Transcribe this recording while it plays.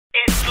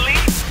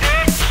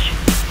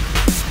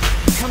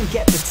Come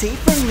get the tea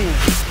from me.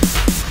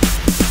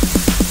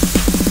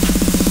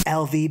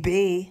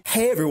 LVB.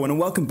 Hey everyone, and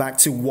welcome back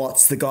to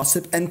What's the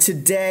Gossip? And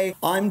today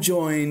I'm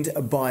joined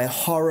by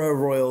horror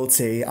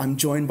royalty. I'm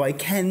joined by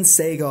Ken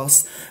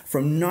Sagoes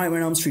from Nightmare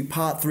on Elm Street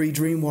Part 3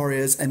 Dream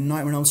Warriors and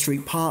Nightmare on Elm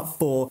Street Part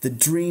 4 The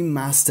Dream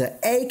Master,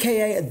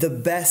 aka the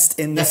best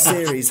in the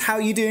series. How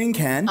are you doing,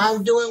 Ken?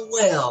 I'm doing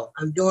well.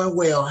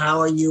 How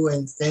are you?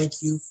 And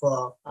thank you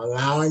for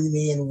allowing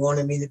me and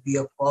wanting me to be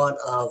a part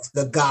of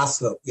the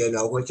gossip,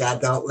 which I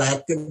don't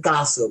like the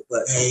gossip,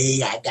 but hey,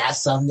 I got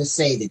something to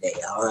say today,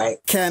 all right?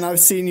 Ken, I've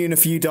seen you in a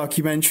few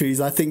documentaries.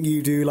 I think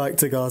you do like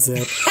to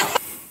gossip.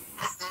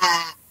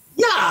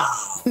 No.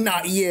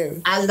 Not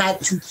you. I like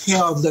to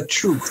tell the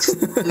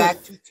truth. I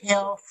like to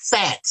tell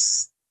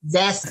facts.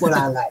 That's what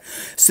I like.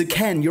 So,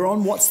 Ken, you're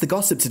on What's the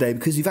Gossip today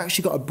because you've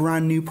actually got a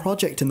brand new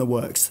project in the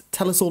works.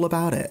 Tell us all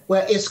about it.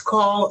 Well, it's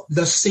called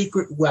The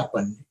Secret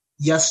Weapon.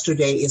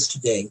 Yesterday is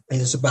today. And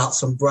it's about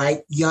some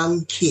bright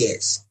young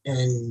kids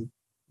in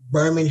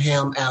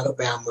Birmingham,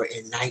 Alabama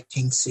in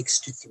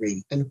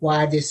 1963. And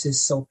why this is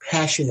so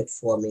passionate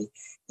for me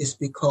is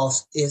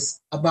because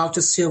it's about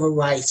the civil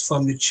rights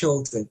from the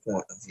children's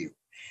point of view.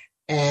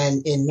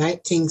 And in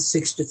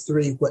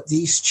 1963, what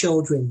these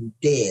children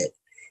did,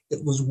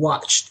 it was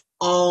watched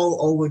all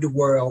over the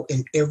world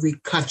in every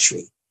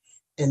country.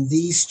 And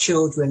these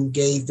children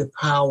gave the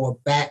power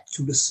back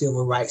to the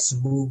civil rights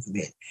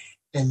movement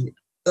and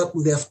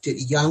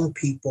uplifted young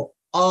people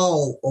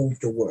all over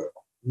the world.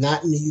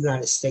 Not in the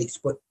United States,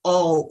 but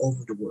all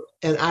over the world.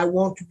 And I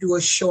want to do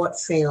a short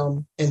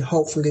film and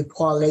hopefully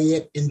parlay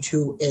it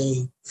into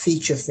a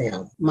feature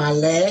film. My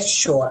last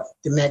short,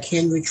 The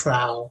McHenry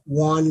Trial,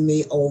 won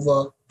me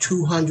over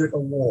 200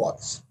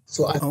 awards.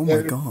 So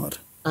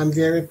I'm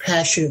very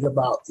passionate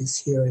about this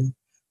hearing.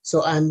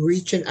 So I'm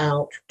reaching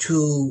out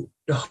to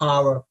the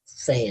horror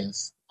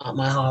fans,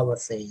 my horror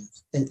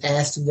fans, and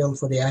asking them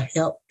for their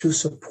help to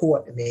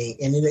support me.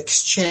 And in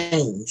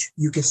exchange,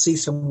 you can see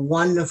some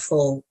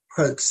wonderful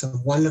perks,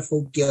 some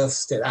wonderful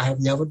gifts that I have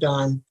never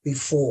done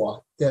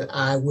before that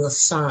I will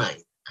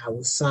sign. I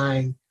will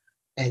sign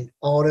an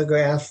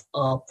autograph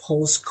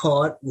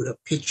postcard with a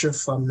picture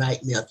from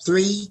Nightmare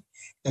 3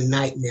 and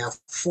Nightmare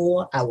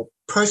 4. I will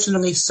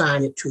personally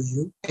sign it to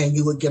you, and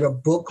you will get a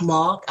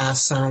bookmark. I'll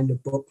sign the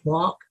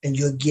bookmark, and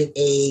you'll get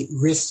a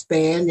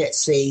wristband that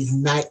says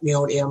Nightmare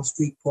on Elm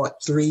Street Part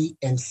 3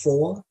 and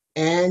 4,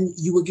 and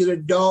you will get a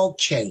dog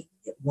chain.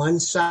 One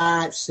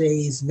side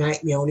says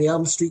Nightmare on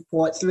Elm Street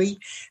Part 3,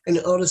 and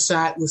the other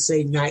side will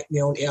say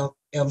Nightmare on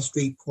Elm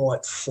Street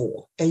Part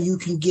 4. And you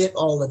can get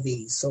all of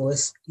these. So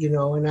it's,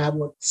 and I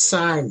will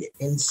sign it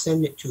and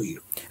send it to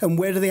you. And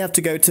where do they have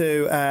to go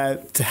to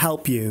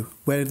help you?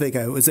 Where do they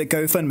go? Is it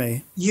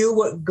GoFundMe? You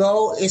would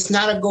go, it's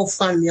not a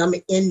GoFundMe, I'm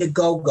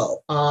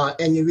Indiegogo.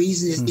 And the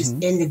reason it's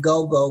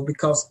Indiegogo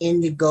because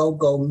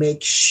Indiegogo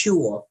makes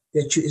sure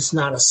that it's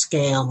not a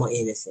scam or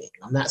anything.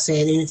 I'm not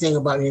saying anything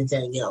about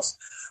anything else.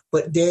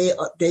 But they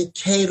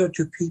cater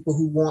to people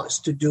who wants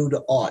to do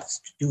the arts,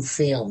 to do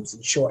films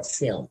and short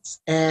films.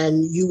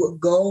 And you would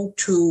go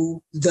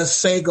to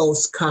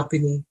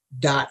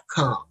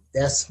thesagoescompany.com.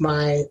 That's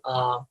my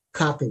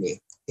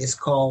company. It's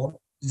called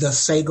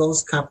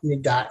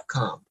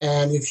thesagoescompany.com.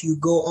 And if you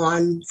go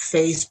on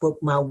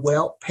Facebook, my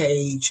web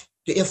page,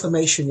 the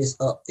information is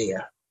up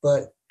there.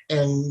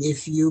 And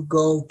if you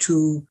go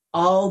to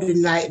all the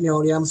Nightmare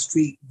on Elm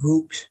Street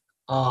groups,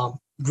 I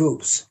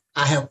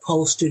have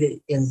posted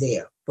it in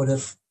there. But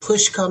if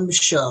push comes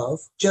to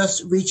shove,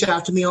 just reach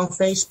out to me on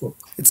Facebook.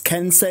 It's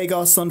Ken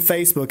Sagoes on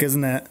Facebook,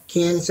 isn't it?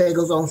 Ken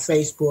Sagoes on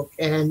Facebook.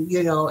 And,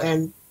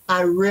 and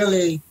I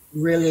really,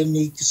 really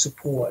need the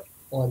support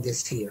on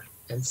this here.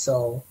 And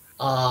so,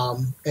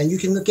 and you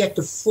can look at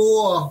the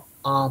 4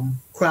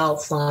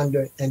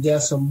 crowdfunder, and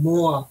there's some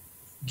more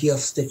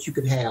gifts that you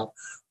can have.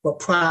 But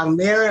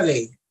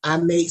primarily, I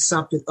made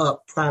something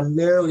up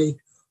primarily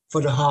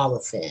for the horror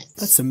fans.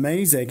 That's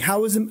amazing.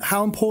 How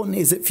important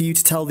is it for you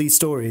to tell these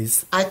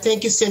stories? I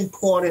think it's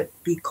important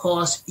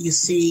because, you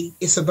see,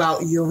 it's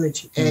about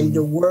unity. And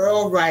the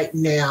world right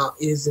now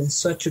is in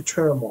such a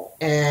turmoil.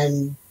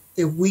 And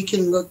if we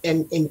can look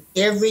in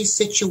every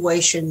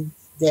situation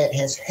that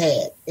has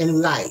had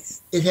in life,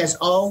 it has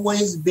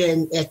always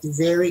been at the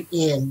very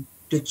end,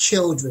 the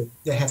children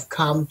that have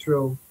come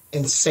through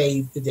and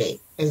saved the day.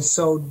 And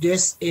so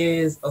this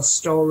is a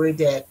story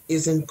that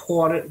is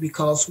important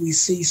because we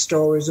see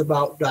stories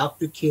about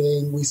Dr.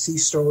 King. We see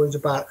stories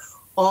about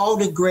all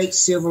the great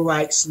civil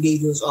rights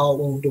leaders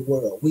all over the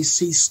world. We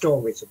see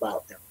stories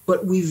about them.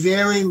 But we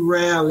very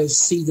rarely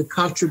see the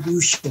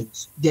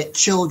contributions that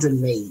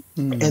children made.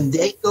 And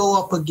they go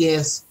up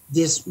against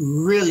this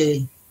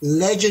really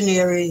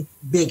legendary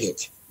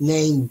bigot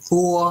named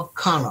Bull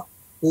Connor.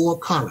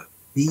 Bullconnor.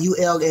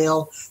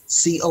 Bullconnor.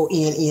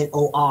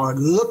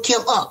 Look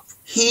him up.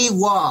 He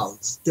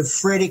was the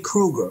Freddy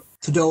Krueger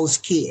to those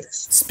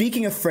kids.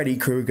 Speaking of Freddy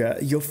Krueger,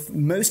 your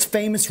most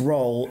famous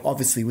role,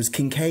 obviously, was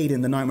Kincaid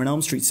in the Nightmare on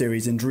Elm Street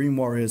series in Dream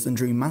Warriors and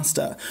Dream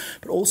Master.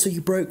 But also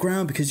you broke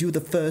ground because you were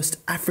the first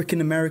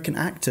African-American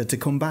actor to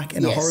come back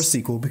in a horror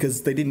sequel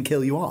because they didn't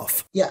kill you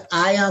off. Yeah,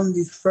 I am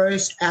the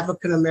first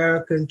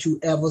African-American to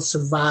ever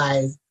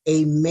survive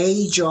a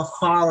major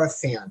horror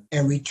film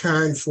and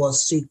return for a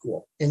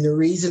sequel. And the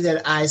reason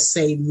that I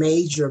say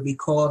major,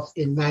 because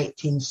in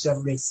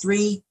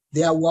 1973,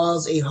 there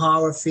was a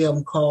horror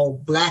film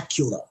called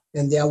Blackula,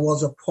 and there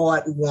was a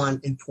part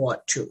 1 and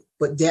part 2.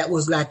 But that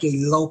was like a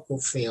local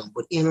film.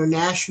 But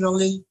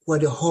internationally, where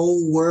the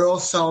whole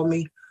world saw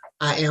me,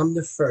 I am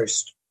the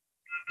first.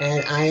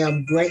 And I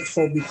am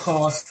grateful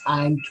because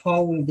I'm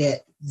told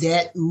that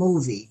that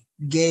movie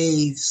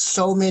gave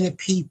so many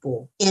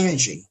people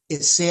energy.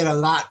 It said a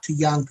lot to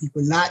young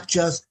people, not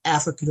just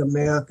African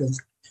Americans,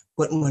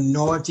 but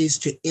minorities,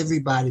 to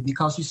everybody.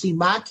 Because you see,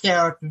 my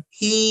character,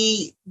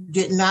 he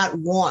did not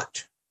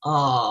want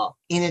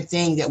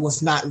anything that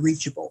was not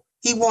reachable.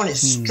 He wanted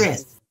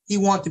strength. He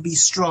wanted to be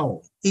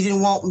strong. He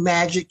didn't want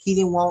magic. He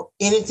didn't want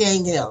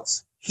anything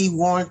else. He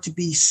wanted to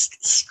be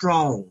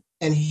strong.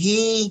 And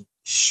he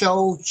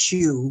showed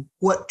you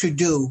what to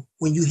do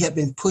when you have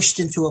been pushed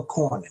into a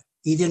corner.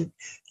 You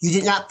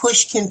did not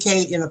push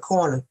Kincaid in a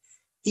corner.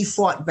 He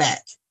fought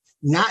back,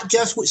 not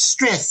just with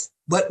strength,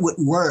 but with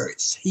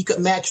words. He could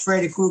match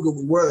Freddy Krueger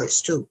with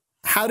words, too.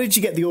 How did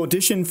you get the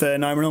audition for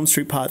Nightmare on Elm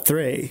Street Part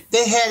 3?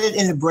 They had it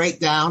in the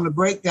breakdown. The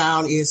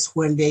breakdown is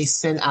when they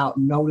send out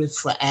notice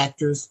for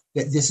actors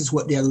that this is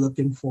what they're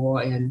looking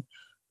for. And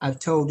I've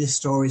told this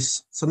story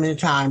so many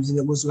times, and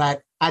it was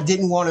like, I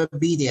didn't want to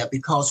be there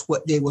because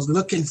what they was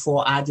looking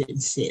for, I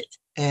didn't fit.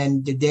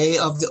 And the day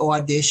of the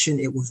audition,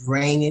 it was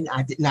raining.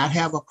 I did not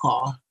have a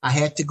car. I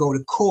had to go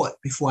to court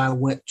before I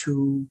went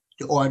to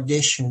the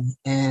audition.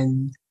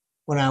 And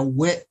when I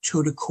went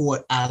to the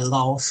court, I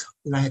lost.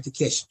 And I had to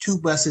catch 2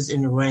 buses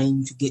in the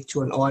rain to get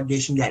to an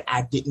audition that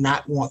I did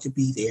not want to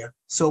be there.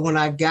 So when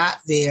I got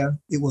there,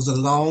 it was a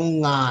long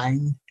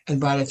line.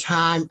 And by the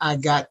time I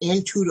got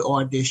into the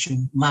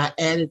audition, my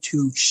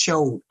attitude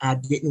showed I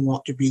didn't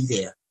want to be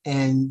there.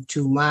 And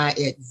to my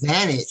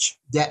advantage,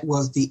 that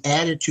was the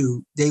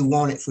attitude they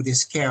wanted for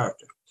this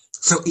character.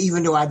 So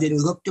even though I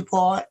didn't look the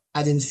part,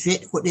 I didn't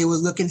fit what they were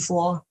looking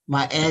for,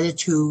 my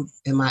attitude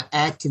and my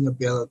acting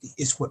ability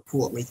is what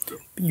pulled me through.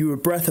 You were a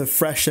breath of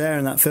fresh air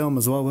in that film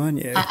as well,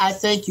 weren't you? I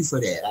thank you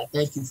for that. I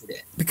thank you for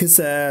that. Because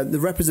the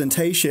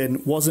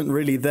representation wasn't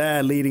really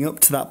there leading up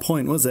to that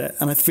point, was it?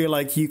 And I feel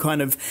like you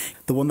kind of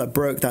the one that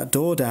broke that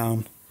door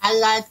down.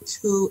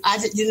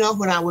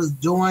 When I was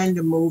doing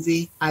the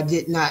movie, I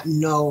did not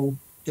know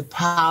the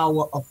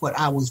power of what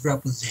I was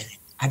representing.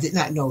 I did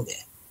not know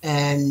that.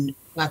 And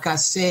like I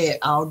said,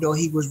 although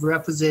he was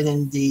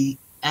representing the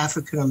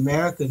African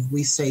Americans,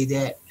 we say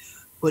that,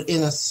 but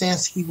in a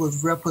sense, he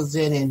was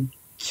representing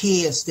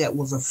kids that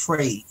was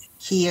afraid,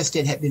 kids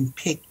that had been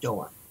picked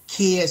on,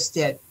 kids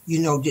that,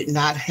 did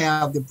not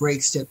have the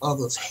breaks that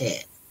others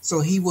had. So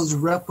he was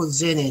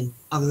representing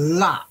a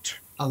lot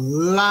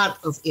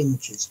of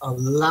images, a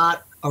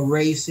lot of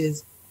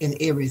races and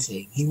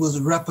everything. He was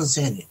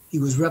representing. He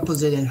was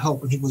representing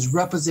hope, and he was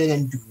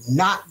representing do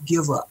not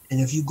give up. And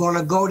if you're going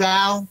to go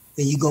down,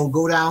 then you're going to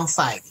go down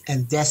fighting.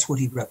 And that's what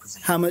he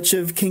represented. How much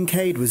of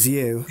Kincaid was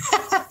you?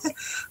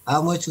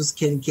 How much was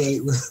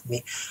Kincaid with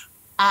me?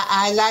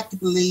 I like to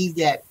believe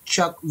that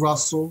Chuck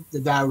Russell, the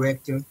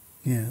director,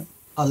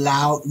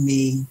 allowed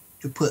me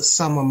to put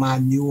some of my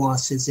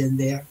nuances in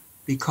there.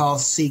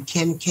 Because, see,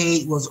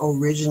 Kincaid was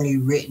originally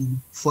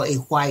written for a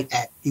white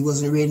actor. He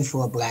wasn't written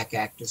for a black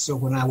actor. So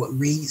when I would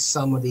read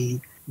some of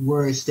the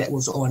words that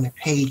was on the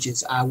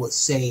pages, I would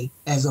say,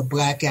 as a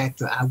black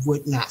actor, I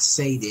would not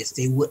say this.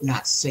 They would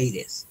not say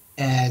this.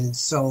 And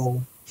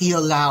so he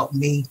allowed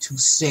me to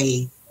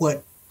say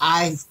what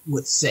I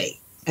would say.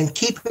 And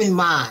keep in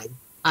mind,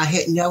 I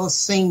had never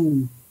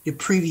seen the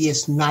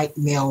previous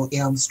Nightmare on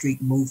Elm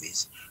Street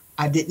movies.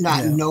 I did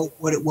not know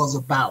what it was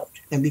about.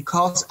 And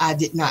because I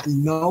did not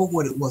know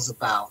what it was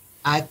about,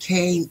 I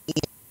came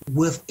in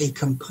with a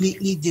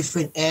completely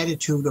different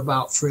attitude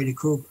about Freddy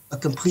Krueger, a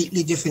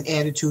completely different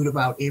attitude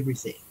about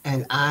everything.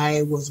 And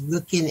I was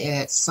looking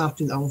at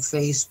something on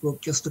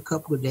Facebook just a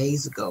couple of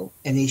days ago,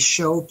 and they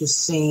showed the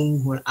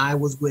scene when I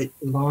was with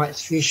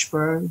Lawrence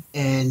Fishburne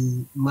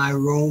and my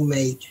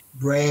roommate,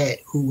 Brad,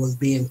 who was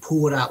being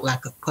pulled out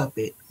like a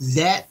puppet.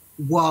 That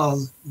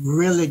was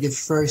really the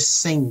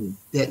first scene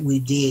that we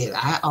did.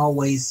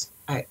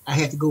 I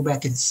had to go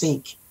back and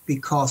think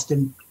because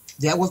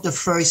that was the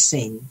first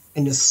scene.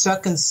 And the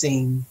second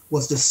scene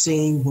was the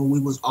scene when we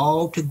was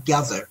all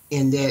together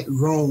in that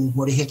room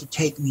where they had to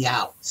take me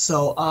out.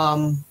 So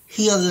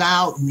he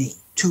allowed me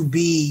to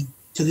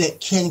let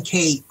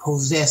Kincaid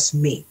possess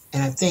me.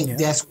 And I think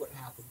that's what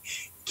happened.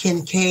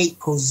 Kincaid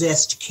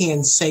possessed Ken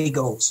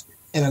Sagoes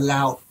and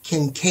allowed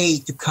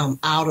Kincaid to come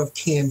out of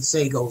Ken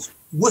Sagoes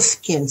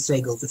with Ken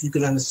Sagoes, if you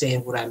can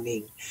understand what I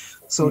mean.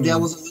 So there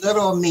was a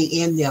little of me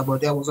in there, but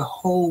there was a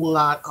whole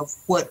lot of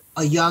what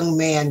a young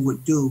man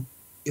would do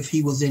if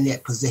he was in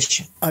that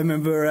position. I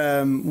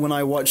remember when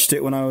I watched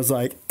it when I was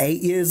like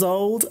 8 years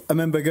old. I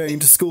remember going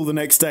to school the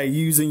next day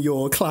using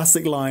your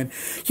classic line,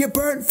 "You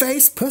burnt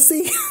face,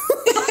 pussy."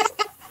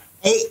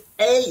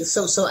 Hey,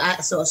 so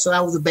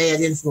I was a bad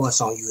influence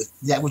on you. Is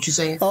that what you're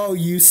saying? Oh,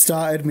 you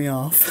started me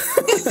off.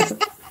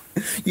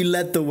 You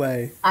led the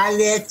way. I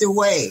led the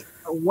way.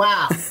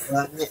 Wow.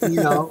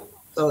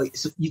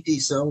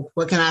 So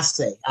what can I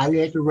say? I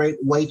led the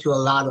way to a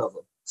lot of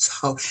them.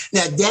 So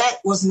now that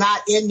was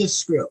not in the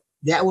script.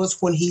 That was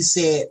when he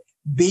said,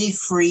 "Be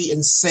free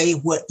and say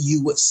what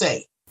you would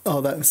say."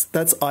 Oh, that's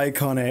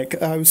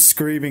iconic. I was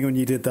screaming when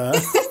you did that.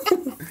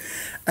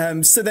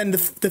 So then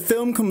the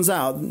film comes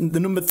out, the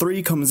number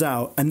 3 comes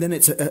out, and then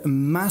it's a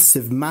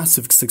massive,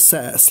 massive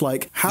success.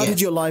 Like, how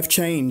did your life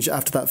change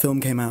after that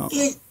film came out?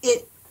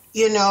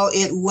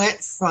 It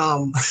went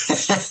from,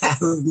 I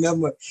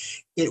remember,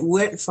 it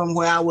went from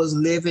where I was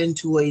living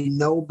to a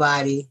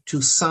nobody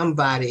to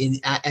somebody.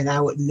 And I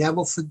would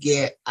never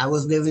forget, I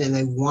was living in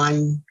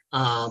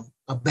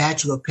a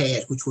bachelor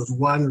pad, which was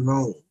one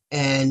room.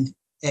 And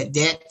at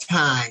that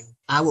time,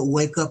 I would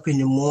wake up in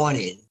the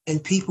morning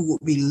and people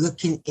would be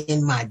looking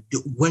in my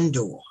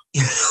window.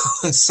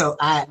 So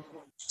I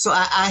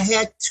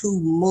had to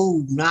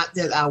move. Not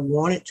that I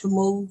wanted to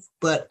move,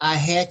 but I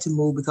had to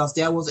move because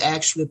there was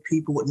actually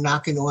people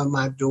knocking on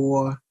my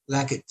door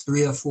like at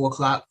 3 and 4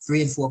 o'clock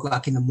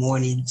in the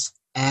mornings,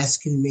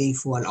 asking me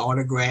for an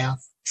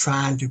autograph,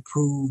 trying to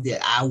prove that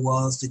I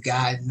was the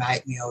guy that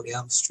knifed me on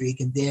Elm Street.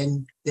 And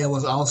then there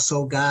was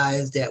also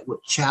guys that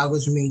would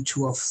challenge me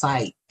to a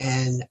fight.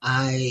 And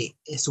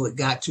so it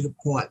got to the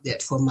point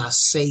that for my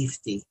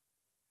safety,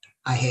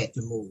 I had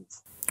to move.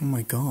 Oh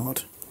my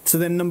God. So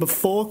then number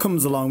 4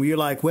 comes along where you're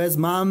like, "Where's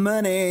my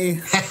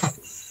money?"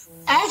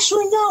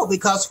 Actually, no,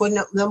 because when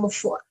number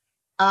 4,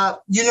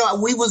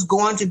 we was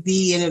going to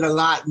be in it a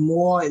lot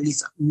more. At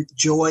least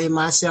Joy and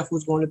myself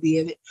was going to be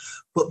in it.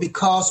 But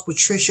because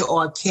Patricia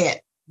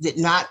Arquette did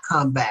not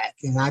come back,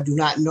 and I do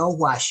not know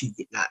why she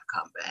did not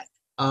come back,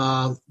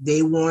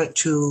 they wanted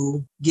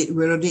to get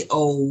rid of the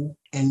old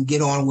and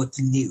get on with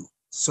the new.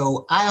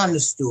 So I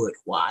understood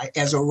why.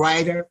 As a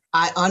writer,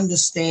 I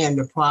understand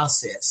the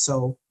process.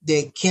 So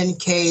that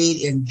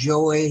Kincaid and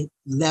Joy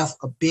left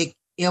a big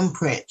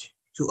imprint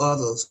to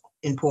others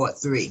in part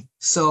 3.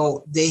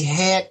 So they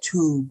had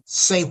to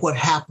say what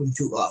happened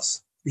to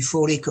us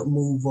before they could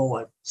move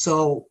on.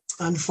 So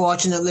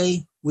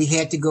unfortunately, we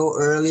had to go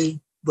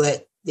early,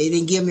 but they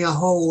didn't give me a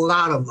whole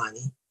lot of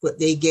money, but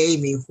they gave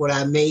me what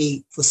I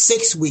made for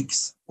 6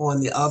 weeks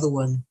on the other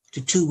one to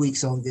 2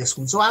 weeks on this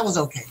one. So I was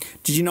okay.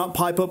 Did you not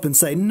pipe up and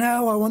say,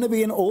 "No, I want to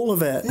be in all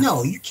of it"?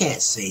 No, you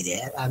can't say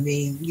that. I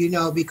mean,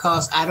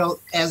 because I don't,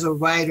 as a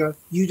writer,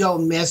 you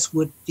don't mess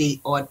with the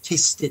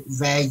artistic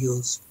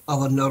values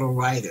of another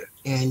writer.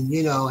 And,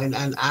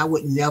 and I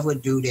would never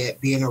do that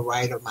being a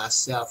writer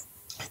myself.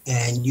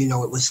 And,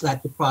 it was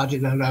like the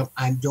project that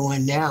I'm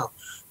doing now.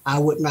 I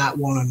would not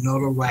want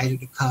another writer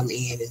to come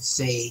in and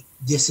say,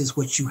 "This is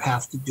what you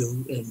have to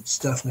do," and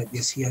stuff like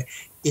this here.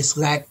 It's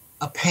like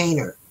a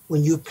painter.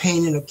 When you're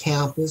painting a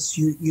canvas,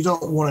 you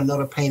don't want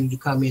another painter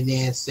to come in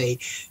there and say,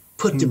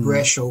 "Put the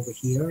brush over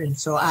here." And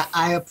so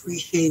I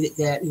appreciated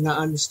that, and I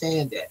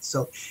understand that.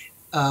 So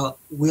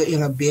we're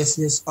in a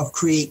business of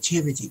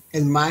creativity,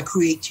 and my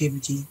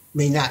creativity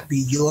may not be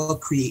your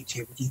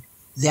creativity.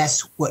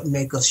 That's what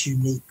makes us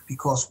unique,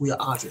 because we're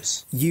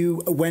artists.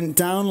 You went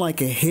down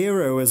like a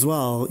hero as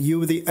well. You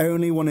were the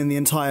only one in the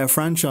entire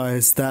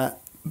franchise that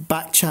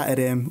back-chatted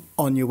him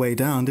on your way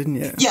down, didn't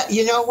you? Yeah,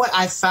 you know what?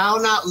 I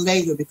found out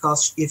later,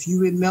 because if you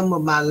remember,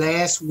 my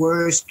last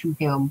words to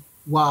him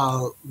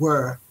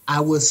were, "I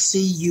will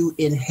see you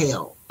in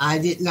hell." I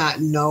did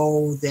not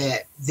know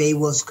that they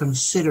was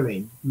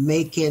considering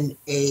making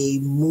a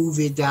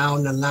movie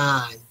down the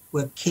line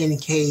where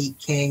Kincaid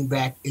came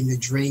back in the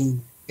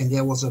dream, and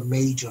there was a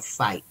major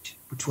fight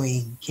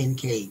between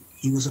Kincaid.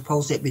 He was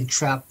supposed to have been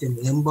trapped in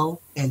limbo,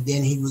 and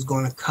then he was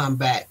going to come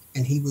back,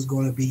 and he was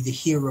going to be the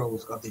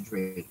heroes of the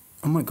dream.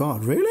 Oh my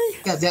God, really?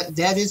 Yeah,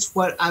 that is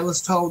what I was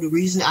told. The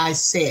reason I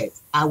said,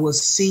 "I will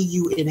see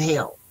you in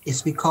hell,"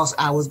 is because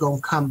I was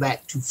going to come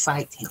back to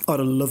fight him. I'd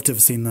have loved to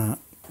have seen that.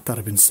 That'd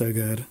have been so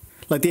good.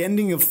 Like, the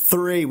ending of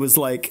 3 was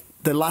like,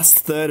 the last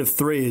third of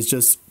 3 is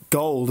just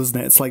gold, isn't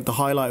it? It's like the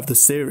highlight of the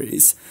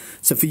series.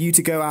 So for you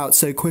to go out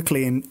so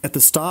quickly and at the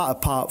start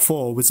of part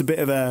 4 was a bit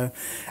of a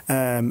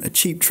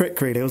cheap trick,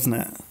 really, wasn't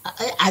it?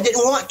 I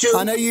didn't want to.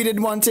 I know you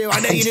didn't want to. I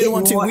know you didn't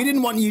want to. We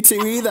didn't want you to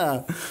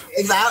either.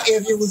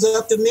 If it was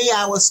up to me,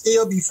 I would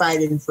still be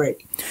fighting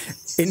Freddy.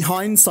 In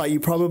hindsight, you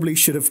probably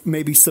should have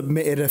maybe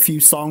submitted a few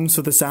songs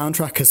for the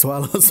soundtrack as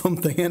well, or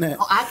something, innit?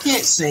 Oh, I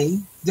can't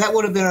sing. That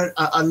would have been an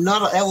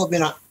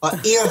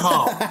ear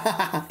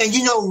hog.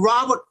 And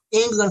Robert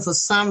England, for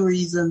some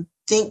reason,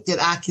 think that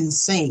I can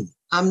sing.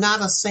 I'm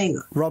not a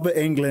singer. Robert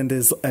England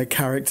is a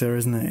character,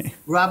 isn't he?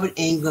 Robert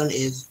England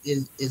is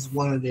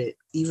one of the,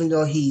 even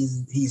though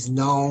he's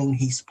known,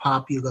 he's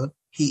popular,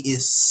 he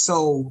is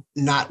so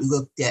not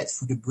looked at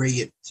for the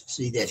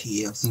brilliancy that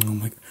he is. Oh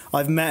my!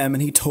 I've met him,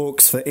 and he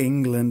talks for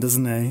England,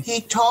 doesn't he?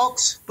 He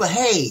talks, but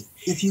hey,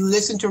 if you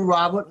listen to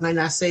Robert, and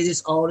I say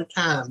this all the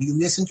time, you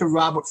listen to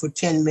Robert for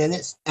 10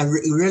 minutes and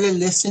really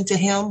listen to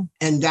him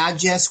and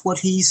digest what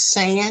he's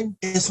saying,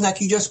 it's like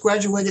he just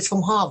graduated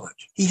from Harvard.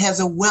 He has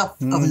a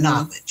wealth of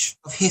knowledge,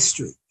 of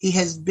history. He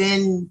has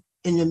been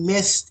in the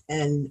midst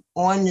and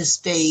on the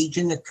stage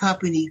in the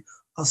company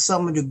of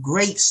some of the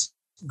greats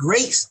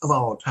of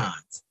all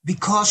times.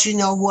 Because you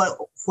know what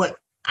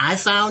I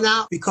found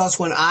out? Because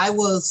when I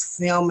was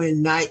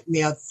filming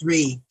Nightmare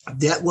 3,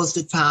 that was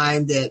the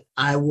time that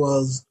I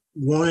was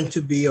wanting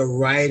to be a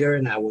writer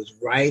and I was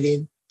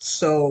writing.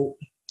 So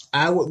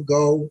I would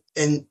go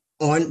and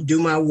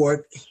do my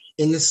work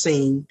in the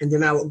scene, and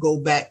then I would go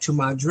back to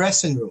my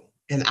dressing room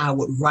and I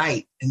would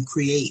write and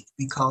create,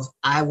 because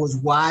I was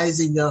wise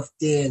enough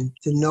then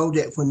to know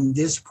that when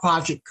this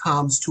project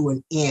comes to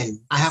an end,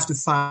 I have to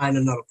find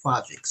another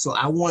project. So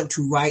I want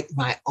to write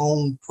my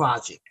own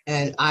project.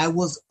 And I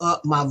was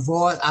up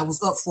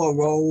for a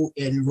role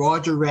in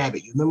Roger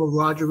Rabbit. You remember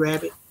Roger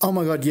Rabbit? Oh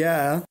my God,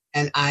 yeah.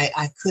 And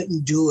I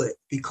couldn't do it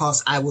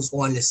because I was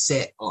on the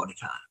set all the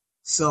time.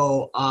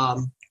 So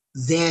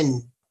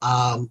then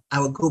I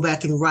would go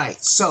back and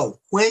write. So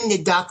when the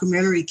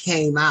documentary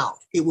came out,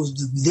 it was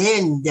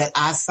then that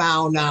I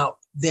found out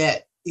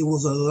that it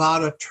was a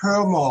lot of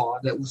turmoil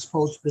that was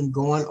supposed to have been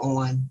going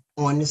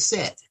on the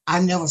set.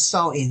 I never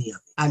saw any of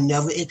it. I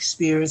never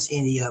experienced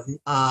any of it.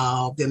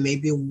 There may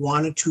be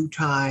one or two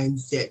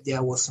times that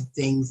there were some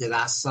things that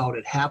I saw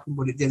that happened,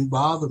 but it didn't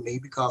bother me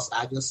because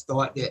I just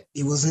thought that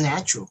it was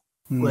natural.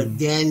 But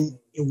then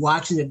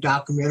watching the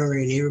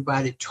documentary and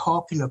everybody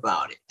talking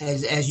about it,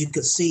 as you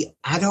could see,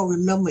 I don't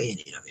remember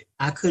any of it.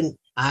 I couldn't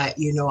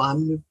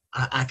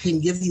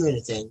give you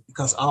anything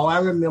because all I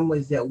remember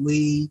is that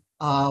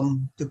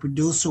the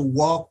producer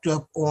walked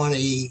up on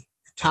the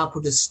top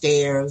of the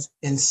stairs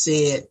and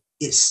said,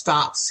 "It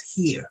stops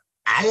here."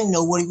 I didn't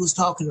know what he was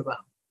talking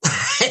about.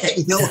 I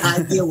had no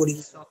idea what he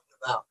was talking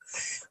about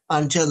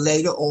until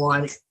later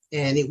on,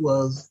 and it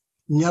was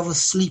Never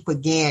Sleep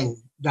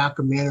Again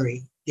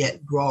documentary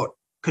that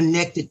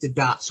connected the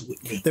dots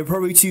with me. They're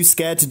probably too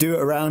scared to do it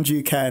around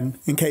you, Ken,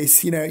 in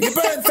case, you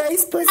burnt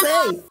face,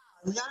 pussy.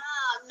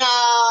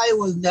 No, it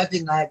was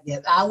nothing like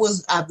that.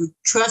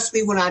 Trust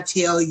me when I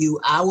tell you,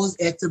 I was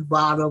at the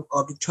bottom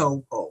of the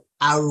totem pole.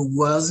 I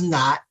was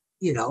not,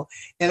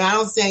 and I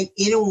don't think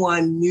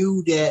anyone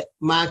knew that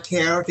my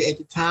character at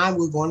the time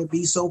was going to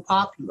be so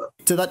popular.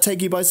 Did that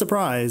take you by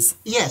surprise?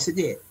 Yes, it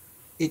did.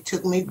 It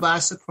took me by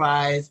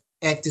surprise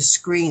at the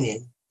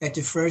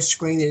first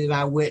screening that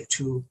I went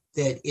to,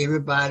 that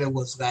everybody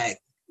was like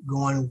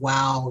going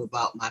wild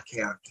about my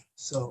character.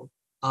 So,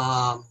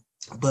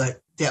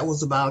 but that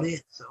was about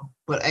it. So,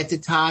 but at the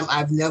time,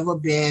 I've never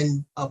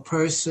been a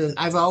person.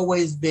 I've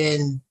always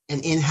been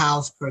an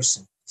in-house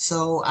person.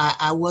 So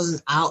I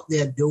wasn't out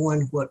there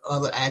doing what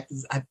other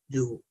actors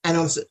do. And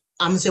I'm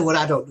going to say what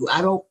I don't do.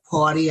 I don't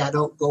party. I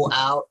don't go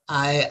out.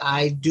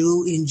 I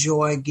do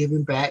enjoy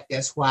giving back.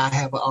 That's why I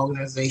have an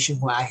organization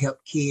where I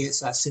help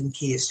kids. I send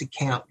kids to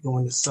camp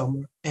during the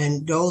summer.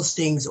 And those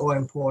things are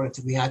important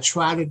to me. I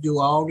try to do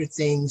all the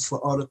things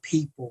for other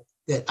people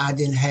that I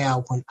didn't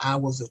have when I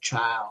was a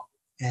child.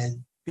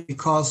 And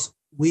because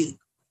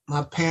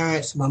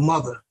my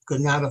mother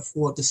could not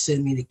afford to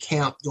send me to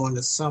camp during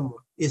the summer,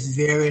 it's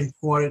very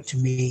important to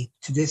me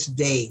to this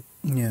day.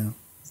 Yeah.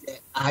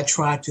 I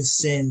try to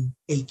send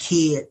a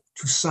kid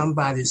to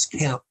somebody's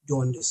camp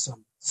during the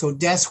summer. So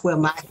that's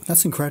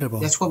incredible.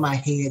 That's where my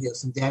head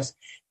is.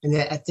 And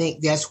I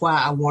think that's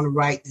why I want to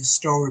write this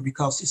story,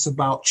 because it's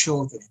about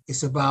children.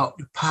 It's about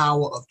the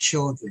power of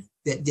children,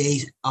 that they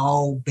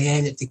all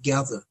banded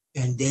together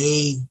and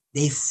they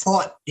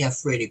fought their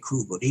Freddy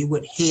Krueger. They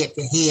went head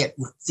to head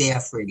with their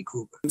Freddy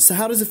Krueger. So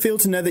how does it feel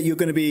to know that you're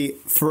going to be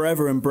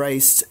forever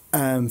embraced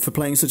for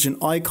playing such an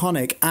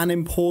iconic and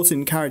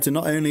important character,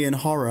 not only in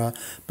horror,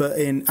 but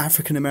in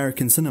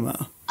African-American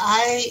cinema?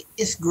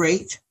 It's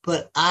great,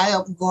 but I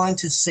am going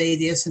to say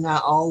this, and I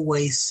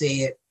always say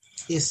it.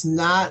 It's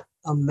not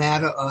a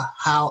matter of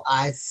how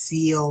I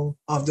feel,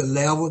 of the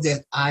level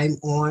that I'm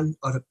on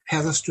or the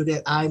pedestal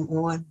that I'm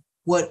on.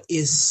 What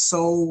is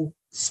so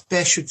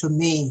special to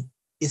me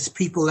is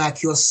people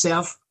like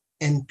yourself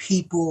and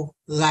people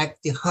like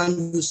the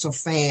hundreds of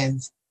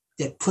fans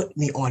that put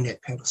me on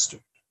that pedestal.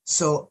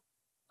 So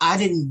I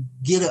didn't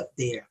get up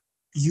there.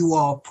 You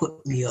all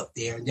put me up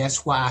there. And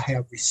that's why I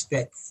have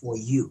respect for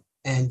you.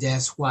 And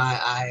that's why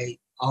I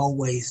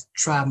always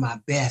try my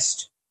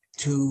best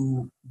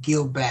to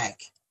give back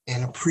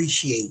and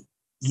appreciate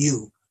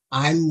you.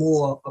 I'm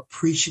more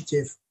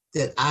appreciative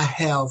that I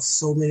have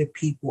so many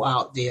people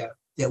out there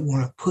that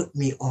want to put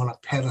me on a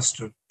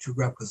pedestal to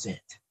represent.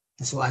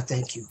 And so I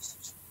thank you.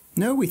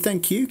 No, we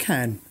thank you,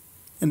 Ken.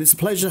 And it's a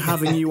pleasure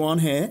having you on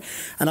here.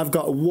 And I've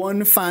got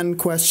one fan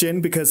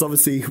question, because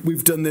obviously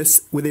we've done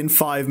this within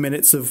 5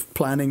 minutes of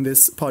planning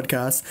this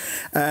podcast.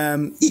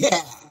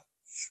 Yeah.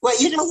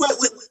 Well, you know what?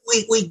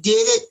 We did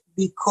it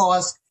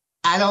because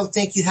I don't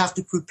think you have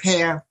to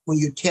prepare when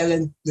you're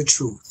telling the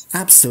truth.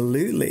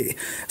 Absolutely.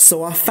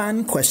 So our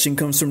fan question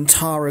comes from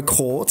Tara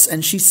Courts,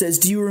 and she says,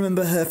 do you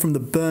remember her from the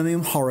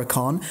Birmingham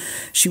HorrorCon?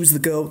 She was the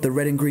girl with the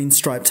red and green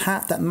striped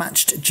hat that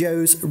matched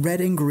Joe's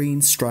red and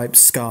green striped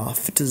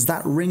scarf. Does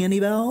that ring any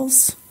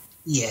bells?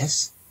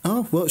 Yes.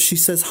 Oh, well, she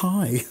says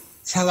hi.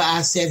 Tell her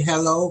I said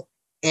hello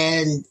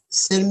and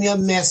send me a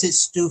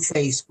message through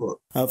Facebook.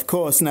 Of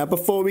course. Now,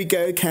 before we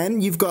go,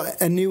 Ken, you've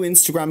got a new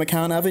Instagram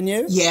account, haven't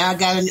you? Yeah,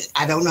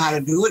 I don't know how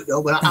to do it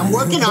though, but I'm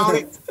working on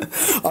it.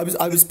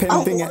 I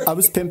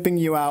was pimping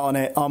you out on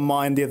it on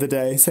mine the other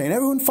day, saying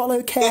everyone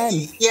follow Ken.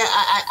 Yeah,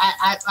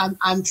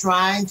 I'm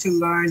trying to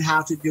learn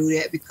how to do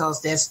that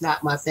because that's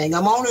not my thing.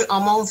 I'm on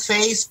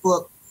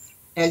Facebook,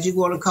 as you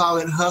want to call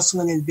it,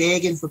 hustling and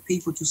begging for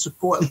people to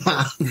support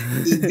my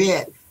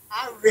event.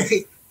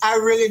 I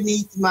really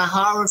need my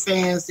horror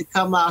fans to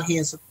come out here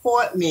and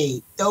support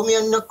me. Throw me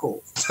a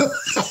nickel.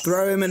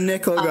 Throw him a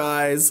nickel,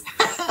 guys.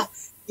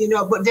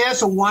 But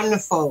there's a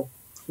wonderful,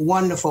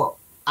 wonderful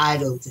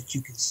items that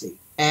you can see.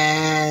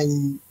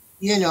 And,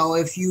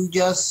 if you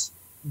just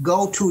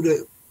go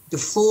to the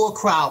full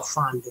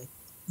crowdfunding,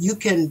 you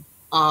can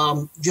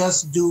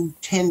just do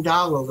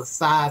 $10 or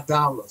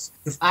 $5.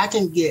 If I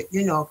can get,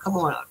 come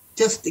on,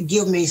 just to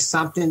give me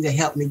something to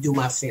help me do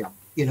my film.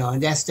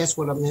 And that's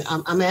what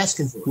I'm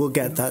asking for. We'll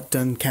get that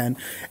done, Ken.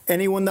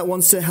 Anyone that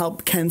wants to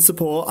help Ken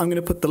support, I'm going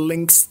to put the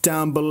links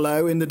down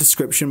below in the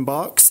description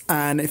box.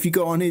 And if you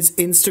go on his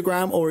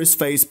Instagram or his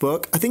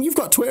Facebook, I think you've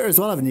got Twitter as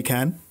well, haven't you,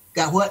 Ken?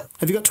 Got what?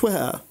 Have you got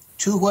Twitter?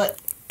 To what?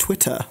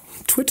 Twitter.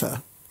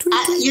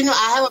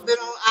 I haven't been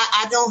on.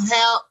 I don't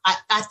have.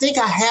 I think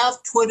I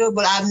have Twitter,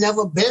 but I've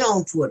never been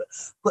on Twitter.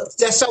 But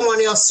there's someone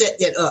else set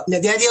that up. Now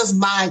that is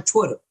my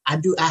Twitter. I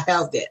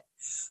have that.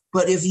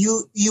 But if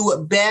you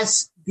would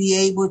best be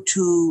able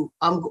to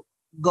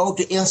go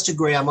to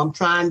Instagram. I'm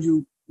trying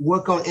to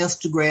work on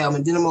Instagram,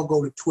 and then I'm gonna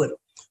go to Twitter.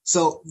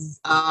 So,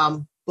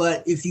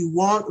 but if you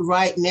want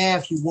right now,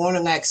 if you want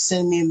to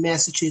send me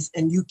messages,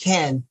 and you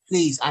can,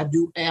 please, I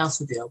do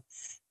answer them.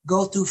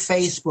 Go through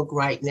Facebook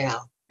right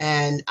now,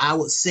 and I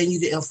will send you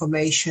the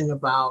information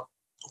about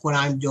what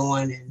I'm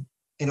doing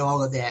and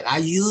all of that.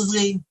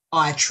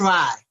 I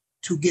try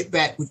to get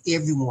back with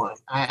everyone.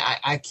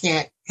 I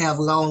can't have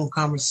long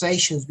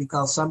conversations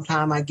because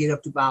sometimes I get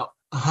up to about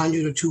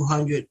 100 or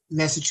 200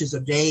 messages a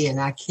day,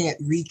 and I can't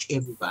reach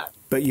everybody.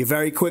 But you're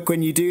very quick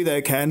when you do,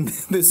 though, Ken.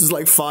 This is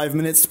like 5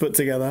 minutes to put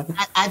together.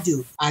 I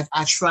do.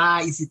 I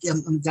try.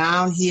 I'm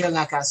down here,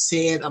 like I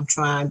said, I'm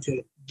trying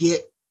to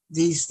get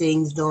these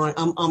things done.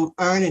 I'm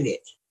earning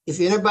it.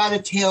 If anybody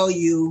tell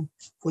you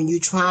when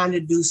you're trying to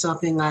do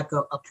something like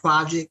a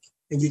project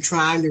and you're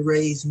trying to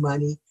raise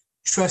money,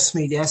 trust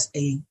me, that's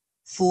a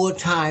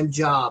full-time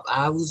job.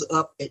 I was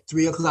up at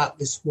 3 o'clock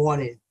this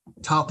morning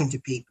talking to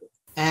people.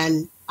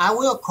 And I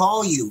will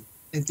call you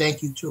and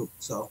thank you too.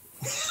 So,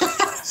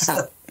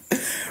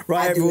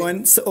 right,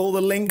 everyone. So all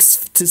the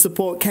links to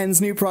support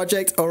Ken's new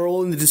project are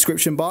all in the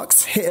description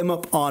box. Hit him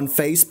up on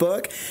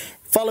Facebook.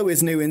 Follow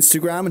his new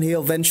Instagram, and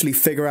he'll eventually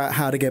figure out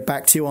how to get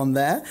back to you on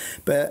there.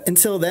 But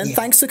until then,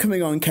 Thanks for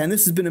coming on, Ken.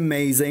 This has been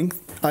amazing.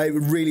 I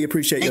really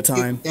appreciate your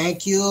time.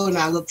 Thank you, and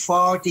I look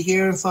forward to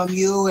hearing from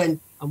you. And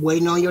I'm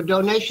waiting on your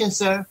donation,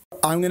 sir.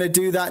 I'm going to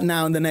do that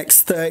now in the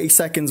next 30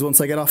 seconds once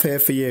I get off here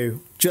for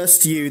you.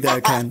 Just you, though,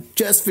 Ken.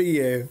 Just for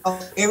you.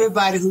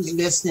 Everybody who's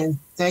listening,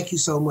 thank you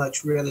so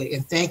much, really.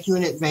 And thank you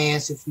in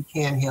advance if you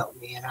can help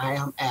me. And I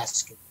am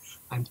asking.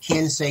 I'm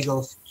Ken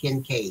Sagoes,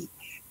 Kincaid.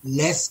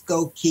 Let's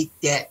go keep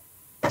that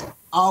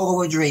all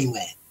over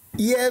Dreamland.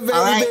 Yeah, baby.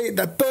 Right?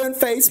 The burnt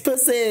face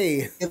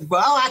pussy.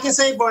 I can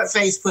say burnt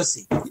face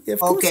pussy. Yeah,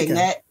 of course you can.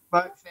 That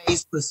burnt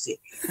face pussy.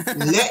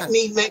 Let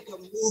me make a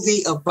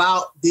movie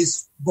about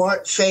this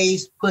burnt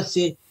face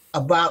pussy,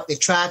 about they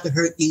tried to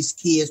hurt these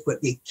kids,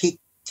 but they kicked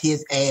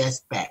his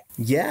ass back.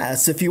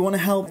 Yes, if you want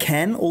to help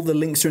Ken, all the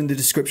links are in the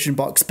description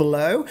box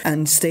below.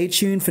 And stay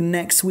tuned for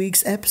next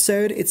week's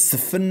episode. It's the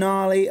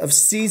finale of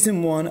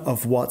season 1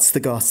 of What's the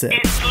Gossip.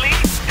 It's Leigh,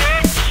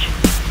 bitch!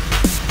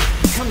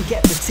 Come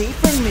get the tea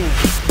from me.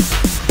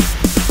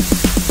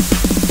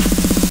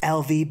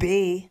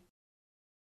 LVB.